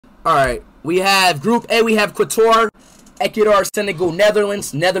All right, we have Group A. We have Qatar, Ecuador, Senegal,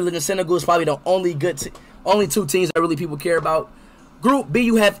 Netherlands. Netherlands and Senegal is probably the only only two teams that really people care about. Group B,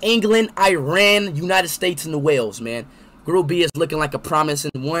 you have England, Iran, United States, and the Wales. Man, Group B is looking like a promising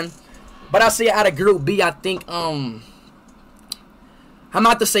one. But I say out of Group B, I think I'm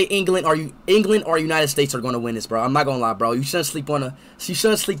about to say England or United States are going to win this, bro. I'm not gonna lie, bro. You shouldn't sleep on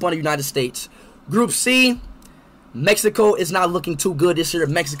the United States. Group C. Mexico is not looking too good this year.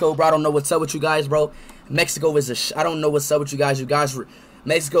 Mexico, bro, I don't know what's up with you guys, bro. Mexico is I don't know what's up with you guys.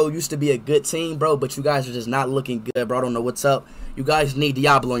 Mexico used to be a good team, bro, but you guys are just not looking good, bro. I don't know what's up. You guys need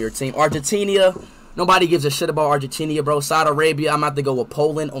Diablo on your team. Argentina, nobody gives a shit about Argentina, bro. Saudi Arabia, I'm about to go with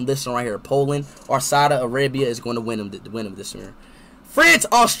Poland on this one right here. Poland or Saudi Arabia is going to win them this year. France,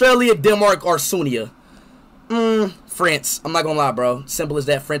 Australia, Denmark, or Sunia. France. I'm not going to lie, bro. Simple as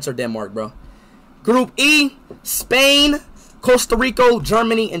that. France or Denmark, bro. Group E, Spain, Costa Rica,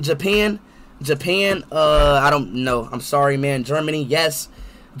 Germany, and Japan. Japan, I don't know. I'm sorry, man. Germany, yes.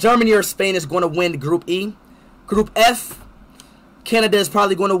 Germany or Spain is going to win Group E. Group F, Canada is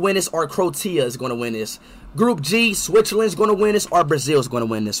probably going to win this, or Croatia is going to win this. Group G, Switzerland is going to win this, or Brazil is going to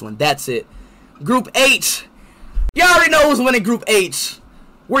win this one. That's it. Group H, you already know who's winning Group H.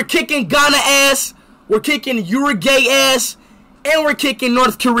 We're kicking Ghana ass, we're kicking Uruguay ass, and we're kicking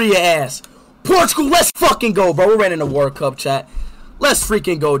North Korea ass. Portugal, let's fucking go, bro. We're winning the World Cup, chat. Let's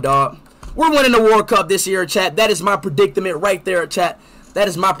freaking go, dog. We're winning the World Cup this year, chat. That is my predicament right there, chat. That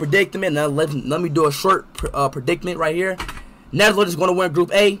is my predicament. Now, let me do a short predicament right here. Netherlands is going to win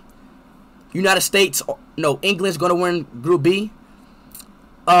Group A. United States, no, England's going to win Group B.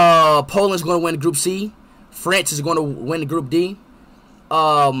 Poland's going to win Group C. France is going to win Group D.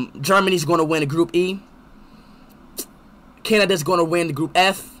 Germany's going to win Group E. Canada's going to win Group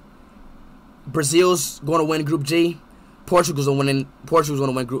F. Brazil's going to win Group G. Portugal's going to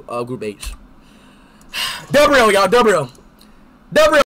win Group H. W, y'all. W.